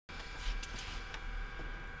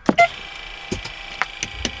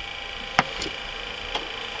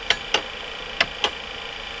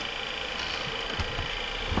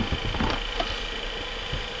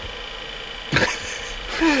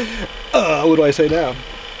What do I say now?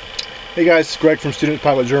 Hey guys, it's Greg from Student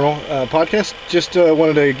Pilot Journal podcast. Just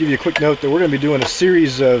wanted to give you a quick note that we're going to be doing a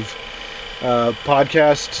series of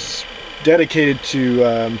podcasts dedicated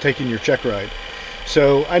to taking your check ride.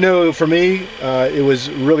 So I know for me, it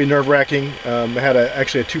was really nerve-wracking. I had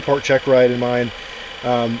actually a two-part check ride in mind.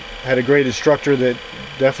 Had a great instructor that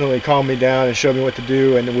definitely calmed me down and showed me what to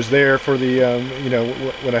do, and it was there for the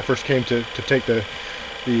when I first came to take the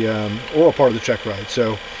oral part of the check ride.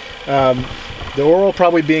 So the oral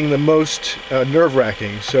probably being the most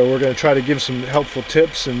nerve-wracking. So we're going to try to give some helpful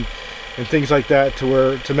tips and things like that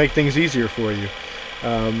to make things easier for you.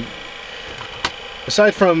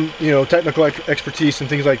 Aside from technical expertise and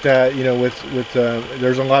things like that, with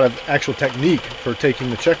there's a lot of actual technique for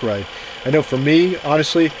taking the check ride. I know for me,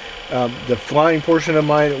 honestly, the flying portion of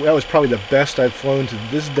mine, that was probably the best I've flown to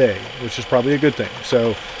this day, which is probably a good thing.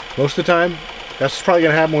 So most of the time, that's probably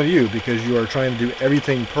going to happen with you because you are trying to do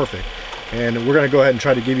everything perfect. And we're going to go ahead and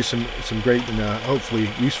try to give you some great and hopefully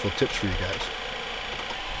useful tips for you guys.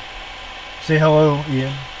 Say hello,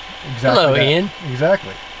 Ian. Exactly. Hello, Ian.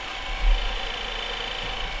 Exactly.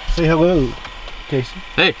 Say hello, Casey.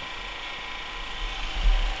 Hey.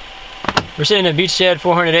 We're sitting at Beachhead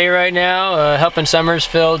 400A right now, helping Summers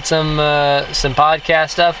build some podcast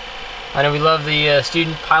stuff. I know we love the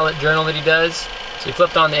Student Pilot Journal that he does. So he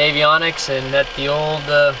flipped on the avionics and got the old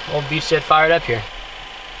Beachhead fired up here.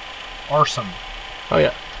 Arson. Oh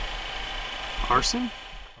yeah. Arson?